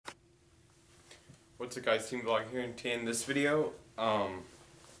What's up guys, Team Vlog here, and today in this video,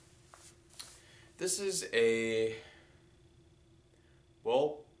 this is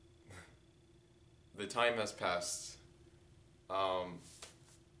well, the time has passed. I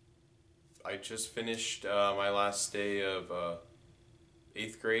just finished my last day of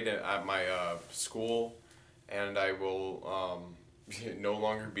 8th grade at my school, and I will no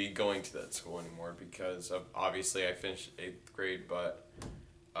longer be going to that school anymore because obviously I finished 8th grade, but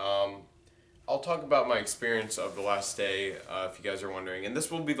I'll talk about my experience of the last day, if you guys are wondering. And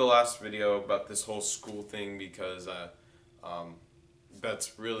this will be the last video about this whole school thing because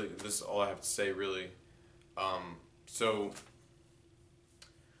this is all I have to say, really.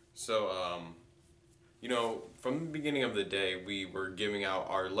 You know, from the beginning of the day, we were giving out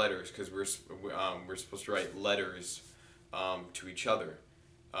our letters because we're supposed to write letters to each other,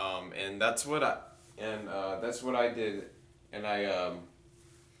 and that's what I did, and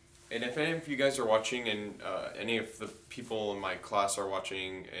And if any of you guys are watching, and any of the people in my class are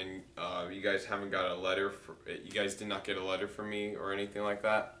watching, and you guys haven't got a letter, you guys did not get a letter from me or anything like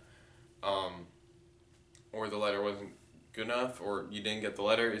that, or the letter wasn't good enough, or you didn't get the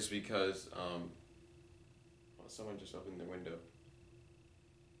letter, is because someone just opened the window.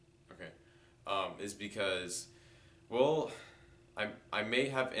 Okay, is because, well, I may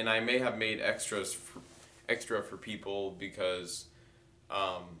have made extra for people because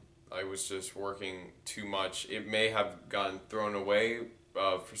I was just working too much. It may have gotten thrown away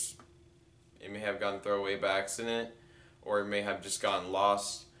by accident, or it may have just gotten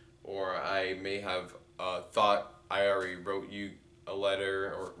lost, or I may have thought I already wrote you a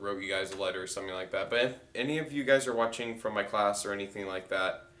letter or wrote you guys a letter or something like that. But if any of you guys are watching from my class or anything like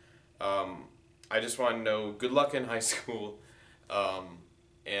that, I just want to know good luck in high school,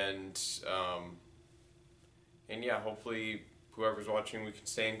 and yeah, hopefully whoever's watching, we can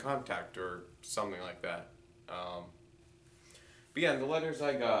stay in contact or something like that. But yeah, the letters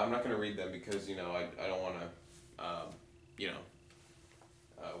I got, I'm not going to read them because, you know, I don't want to,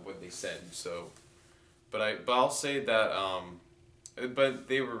 what they said, so, but I'll say that, but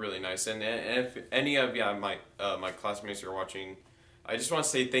they were really nice, and if any of my classmates are watching, I just want to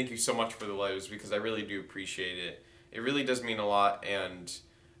say thank you so much for the letters because I really do appreciate it. It really does mean a lot, and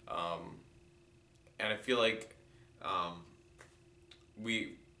I feel like,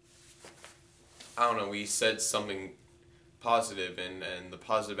 we said something positive, and the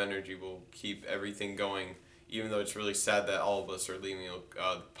positive energy will keep everything going, even though it's really sad that all of us are leaving.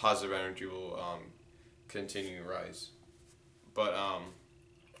 The positive energy will continue to rise. But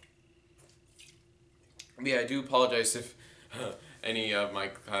yeah, I do apologize if any of my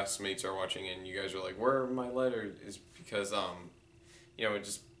classmates are watching and you guys are like, where are my letters? Is because you know, it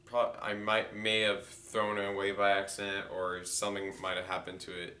just I may have thrown it away by accident, or something might have happened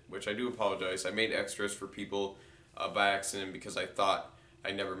to it, which I do apologize. I made extras for people by accident because I thought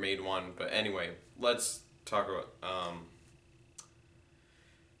I never made one. But anyway, let's talk about.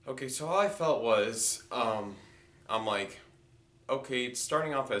 Okay, so how I felt was I'm like, okay, it's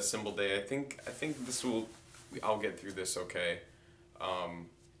starting off as a simple day. I think I'll get through this okay.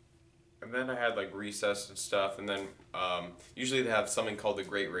 And then I had like recess and stuff, and then usually they have something called the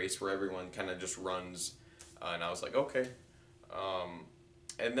Great Race where everyone kind of just runs, and I was like, okay.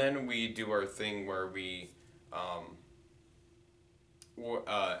 And then we do our thing where we,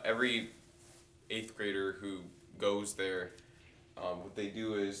 every 8th grader who goes there, what they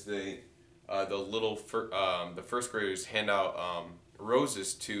do is the first graders hand out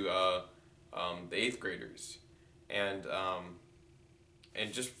roses to the 8th graders, and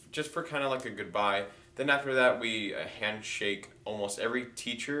just for kind of like a goodbye. Then after that, we handshake almost every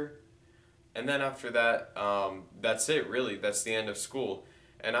teacher, and then after that, that's it. Really, that's the end of school.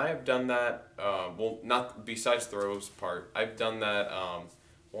 And I have done that. Well, not besides the rose part. I've done that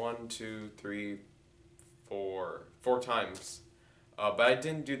 4 times. But I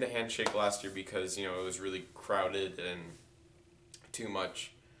didn't do the handshake last year because, you know, it was really crowded and too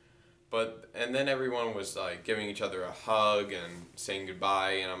much. And then everyone was like giving each other a hug and saying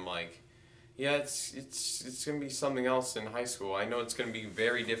goodbye, and I'm like, yeah, it's gonna be something else in high school. I know it's gonna be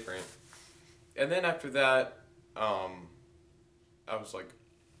very different. And then after that, I was like,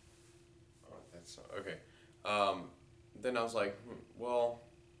 oh, that's okay. Then I was like, well,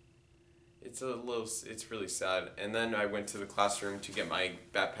 it's really sad. And then I went to the classroom to get my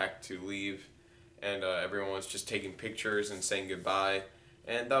backpack to leave, and everyone was just taking pictures and saying goodbye.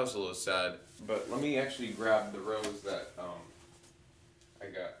 And that was a little sad, but let me actually grab the rose that I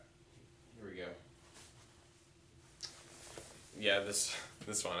got. Here we go. Yeah, this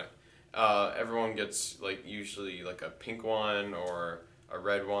one. Everyone gets like usually like a pink one or a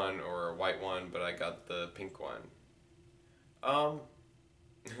red one or a white one, but I got the pink one. Um,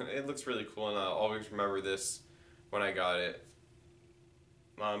 it looks really cool, and I'll always remember this when I got it.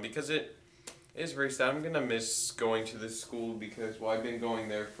 Because it is very sad. I'm gonna miss going to this school because, well, I've been going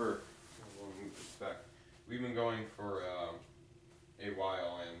there for. Well, let me move this back. We've been going for a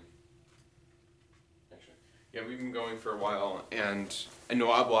while, and actually, yeah, we've been going for a while, and no,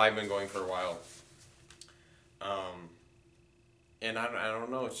 well, I've been going for a while. And I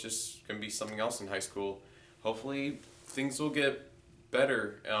don't know. It's just gonna be something else in high school. Hopefully, things will get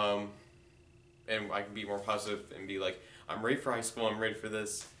better. And I can be more positive and be like, I'm ready for high school. I'm ready for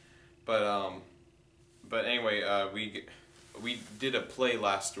this. But anyway, we did a play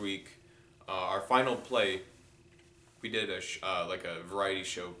last week. Our final play. We did like a variety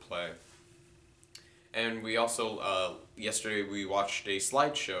show play. And we also yesterday we watched a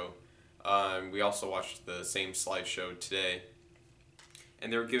slideshow. We also watched the same slideshow today.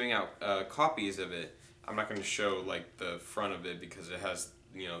 And they were giving out copies of it. I'm not going to show like the front of it because it has,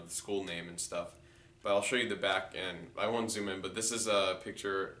 you know, the school name and stuff. But I'll show you the back, and I won't zoom in. But this is a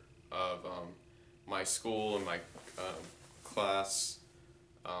picture of my school and my class.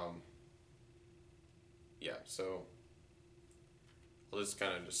 Yeah, so I'll just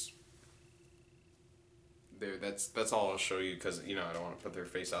kind of just there. That's all I'll show you because, you know, I don't want to put their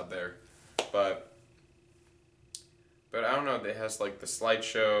face out there, but I don't know. It has like the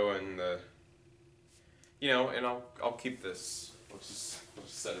slideshow and the, you know, and I'll keep this. We'll just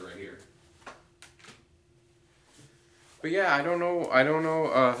set it right here. But yeah, I don't know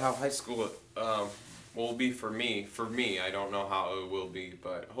how high school will be for me. For me, I don't know how it will be,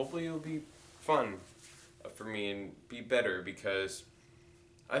 but hopefully it'll be fun for me and be better because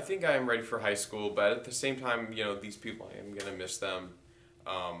I think I am ready for high school. But at the same time, you know, these people, I am gonna miss them.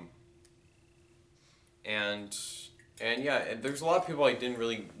 And yeah, there's a lot of people I didn't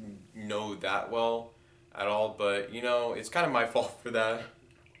really know that well at all. But you know, it's kind of my fault for that.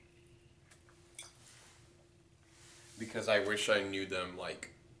 Because I wish I knew them like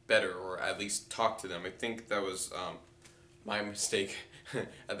better, or at least talk to them. I think that was my mistake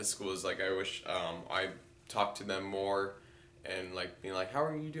at the school. Is like I wish I talked to them more, and like being like, "How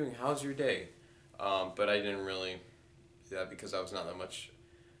are you doing? How's your day?" But I didn't really do that because I was not that much.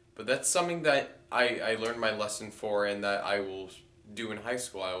 But that's something that I learned my lesson for, and that I will do in high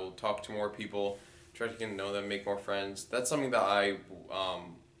school. I will talk to more people, try to get to know them, make more friends. That's something that I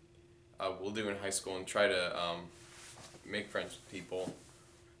will do in high school and try to make friends with people.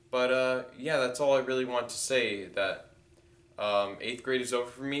 But yeah, that's all I really want to say. That 8th grade is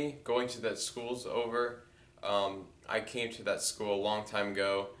over for me. Going to that school's over. I came to that school a long time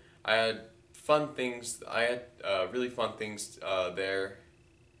ago. I had fun things. I had really fun things there,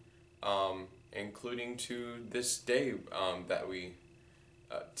 including to this day that we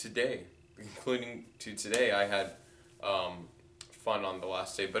today, including to today. I had fun on the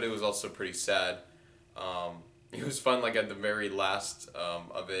last day, but it was also pretty sad. It was fun like at the very last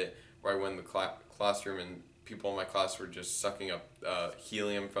of it, where I went in the classroom and people in my class were just sucking up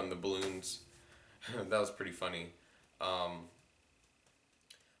helium from the balloons. That was pretty funny.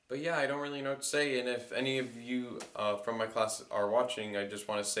 But yeah, I don't really know what to say, and if any of you from my class are watching, I just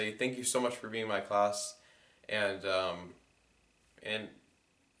want to say thank you so much for being in my class, and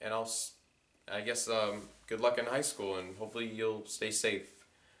I guess good luck in high school, and hopefully you'll stay safe.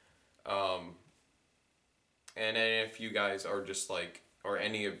 And if you guys are just like, or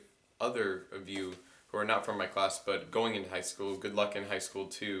any of other of you who are not from my class but going into high school, good luck in high school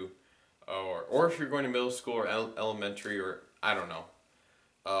too. Or if you're going to middle school or elementary, or I don't know.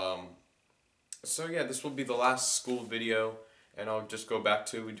 So yeah, this will be the last school video, and I'll just go back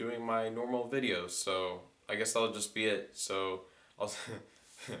to doing my normal videos. So I guess that'll just be it. So I'll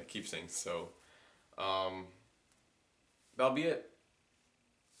I keep saying so. That'll be it.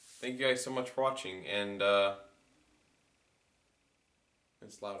 Thank you guys so much for watching, and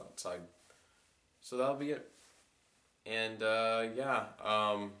it's loud outside. So that'll be it. And yeah,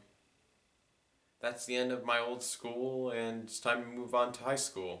 that's the end of my old school, and it's time to move on to high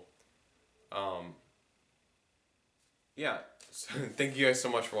school. Yeah, so thank you guys so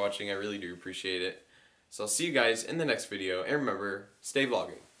much for watching. I really do appreciate it. So I'll see you guys in the next video, and remember, stay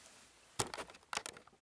vlogging.